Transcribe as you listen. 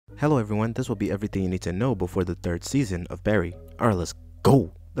Hello everyone, this will be everything you need to know before the third season of Barry. Alright, let's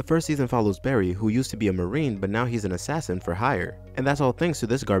go! The first season follows Barry, who used to be a Marine but now he's an assassin for hire. And that's all thanks to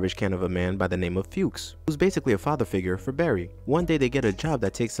this garbage can of a man by the name of Fuchs, who's basically a father figure for Barry. One day they get a job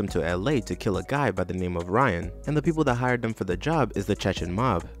that takes them to LA to kill a guy by the name of Ryan, and the people that hired them for the job is the Chechen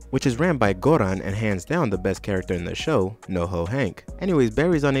mob, which is ran by Goran and hands down the best character in the show, NoHo Hank. Anyways,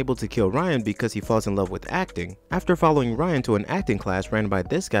 Barry's unable to kill Ryan because he falls in love with acting. After following Ryan to an acting class ran by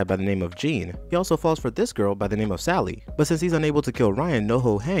this guy by the name of Gene, he also falls for this girl by the name of Sally. But since he's unable to kill Ryan,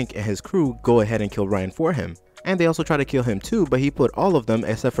 NoHo Hank and his crew go ahead and kill Ryan for him. And they also try to kill him too, but he put all of them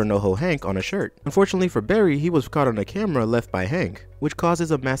except for NoHo Hank on a shirt. Unfortunately for Barry, he was caught on a camera left by Hank, which causes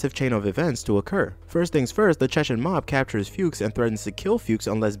a massive chain of events to occur. First things first, the Chechen mob captures Fuchs and threatens to kill Fuchs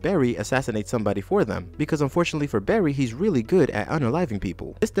unless Barry assassinates somebody for them, because unfortunately for Barry, he's really good at unaliving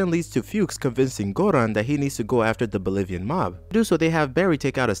people. This then leads to Fuchs convincing Goran that he needs to go after the Bolivian mob. To do so, they have Barry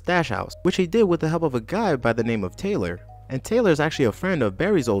take out a stash house, which he did with the help of a guy by the name of Taylor. And Taylor is actually a friend of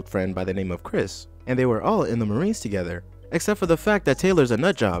Barry's old friend by the name of Chris, and they were all in the Marines together. Except for the fact that Taylor's a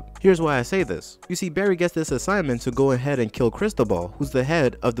nutjob. Here's why I say this. You see, Barry gets this assignment to go ahead and kill Cristobal, who's the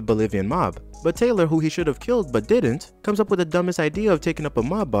head of the Bolivian mob. But Taylor, who he should have killed but didn't, comes up with the dumbest idea of taking up a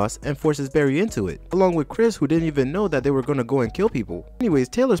mob boss and forces Barry into it, along with Chris, who didn't even know that they were gonna go and kill people. Anyways,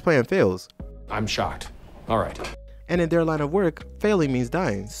 Taylor's plan fails. I'm shocked. Alright. And in their line of work, failing means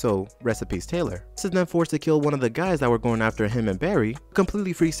dying, so rest in peace Taylor. This is then forced to kill one of the guys that were going after him and Barry,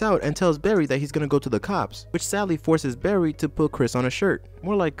 completely freaks out and tells Barry that he's gonna go to the cops, which sadly forces Barry to put Chris on a shirt,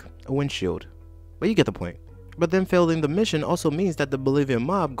 more like a windshield. But you get the point. But then failing the mission also means that the Bolivian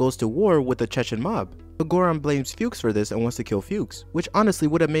mob goes to war with the Chechen mob. So Goran blames Fuchs for this and wants to kill Fuchs, which honestly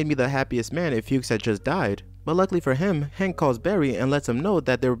would have made me the happiest man if Fuchs had just died. But luckily for him, Hank calls Barry and lets him know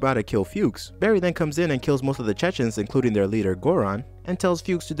that they're about to kill Fuchs. Barry then comes in and kills most of the Chechens, including their leader Goran, and tells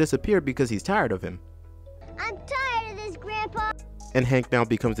Fuchs to disappear because he's tired of him. I'm tired of this, Grandpa! And Hank now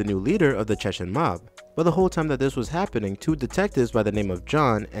becomes the new leader of the Chechen mob. But the whole time that this was happening, two detectives by the name of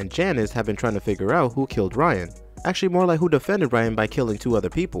John and Janice have been trying to figure out who killed Ryan. Actually more like who defended Ryan by killing two other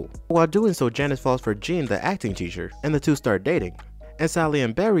people. While doing so, Janice falls for Gene, the acting teacher, and the two start dating. And Sally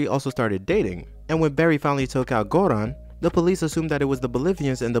and Barry also started dating. And when Barry finally took out Goran, the police assumed that it was the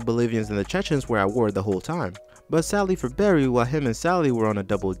Bolivians and the Chechens were at war the whole time. But sadly for Barry, while him and Sally were on a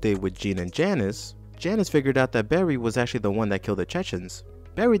double date with Gene and Janice figured out that Barry was actually the one that killed the Chechens.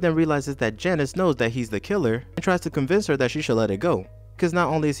 Barry then realizes that Janice knows that he's the killer and tries to convince her that she should let it go. Because not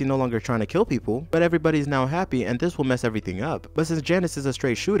only is he no longer trying to kill people, but everybody's now happy and this will mess everything up. But since Janice is a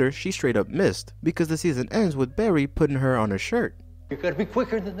straight shooter, she straight up missed, because the season ends with Barry putting her on a shirt. You gotta be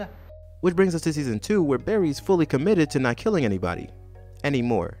quicker than that. Which brings us to season 2, where Barry's fully committed to not killing anybody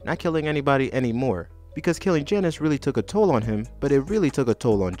anymore. Not killing anybody anymore. Because killing Janice really took a toll on him, but it really took a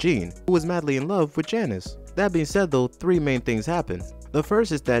toll on Gene, who was madly in love with Janice. That being said though, three main things happen. The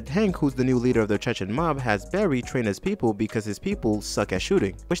first is that Hank, who's the new leader of the Chechen mob, has Barry train his people because his people suck at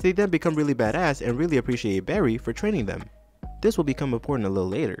shooting, which they then become really badass and really appreciate Barry for training them. This will become important a little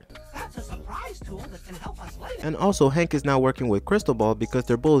later. That's a surprise tool that can help us later. And also, Hank is now working with Cristobal because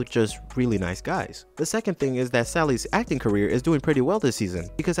they're both just really nice guys. The second thing is that Sally's acting career is doing pretty well this season,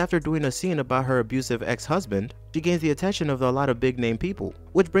 because after doing a scene about her abusive ex-husband, she gains the attention of a lot of big name people.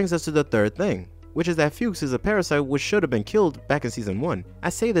 Which brings us to the third thing, which is that Fuchs is a parasite which should have been killed back in season 1. I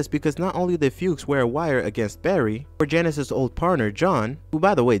say this because not only did Fuchs wear a wire against Barry, or Janice's old partner John, who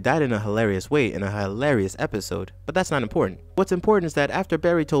by the way died in a hilarious way in a hilarious episode, but that's not important. What's important is that after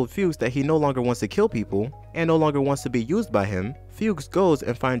Barry told Fuchs that he no longer wants to kill people, and no longer wants to be used by him, Fuchs goes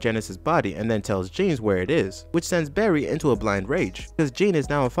and finds Janice's body and then tells Gene where it is, which sends Barry into a blind rage, because Gene is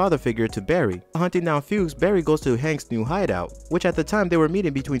now a father figure to Barry. Hunting down Fuchs, Barry goes to Hank's new hideout, which at the time they were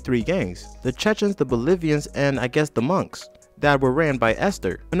meeting between three gangs, the Chechens, the Bolivians, and I guess the monks, that were ran by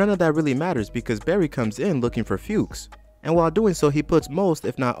Esther. But none of that really matters because Barry comes in looking for Fuchs, and while doing so he puts most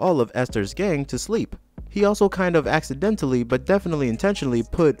if not all of Esther's gang to sleep. He also kind of accidentally but definitely intentionally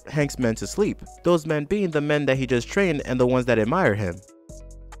put Hank's men to sleep, those men being the men that he just trained and the ones that admire him.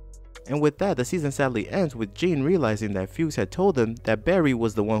 And with that, the season sadly ends with Gene realizing that Fuchs had told him that Barry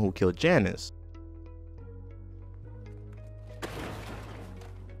was the one who killed Janice.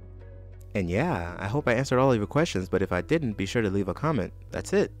 And yeah, I hope I answered all of your questions, but if I didn't, be sure to leave a comment.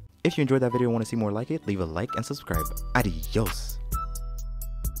 That's it. If you enjoyed that video and want to see more like it, leave a like and subscribe. Adios.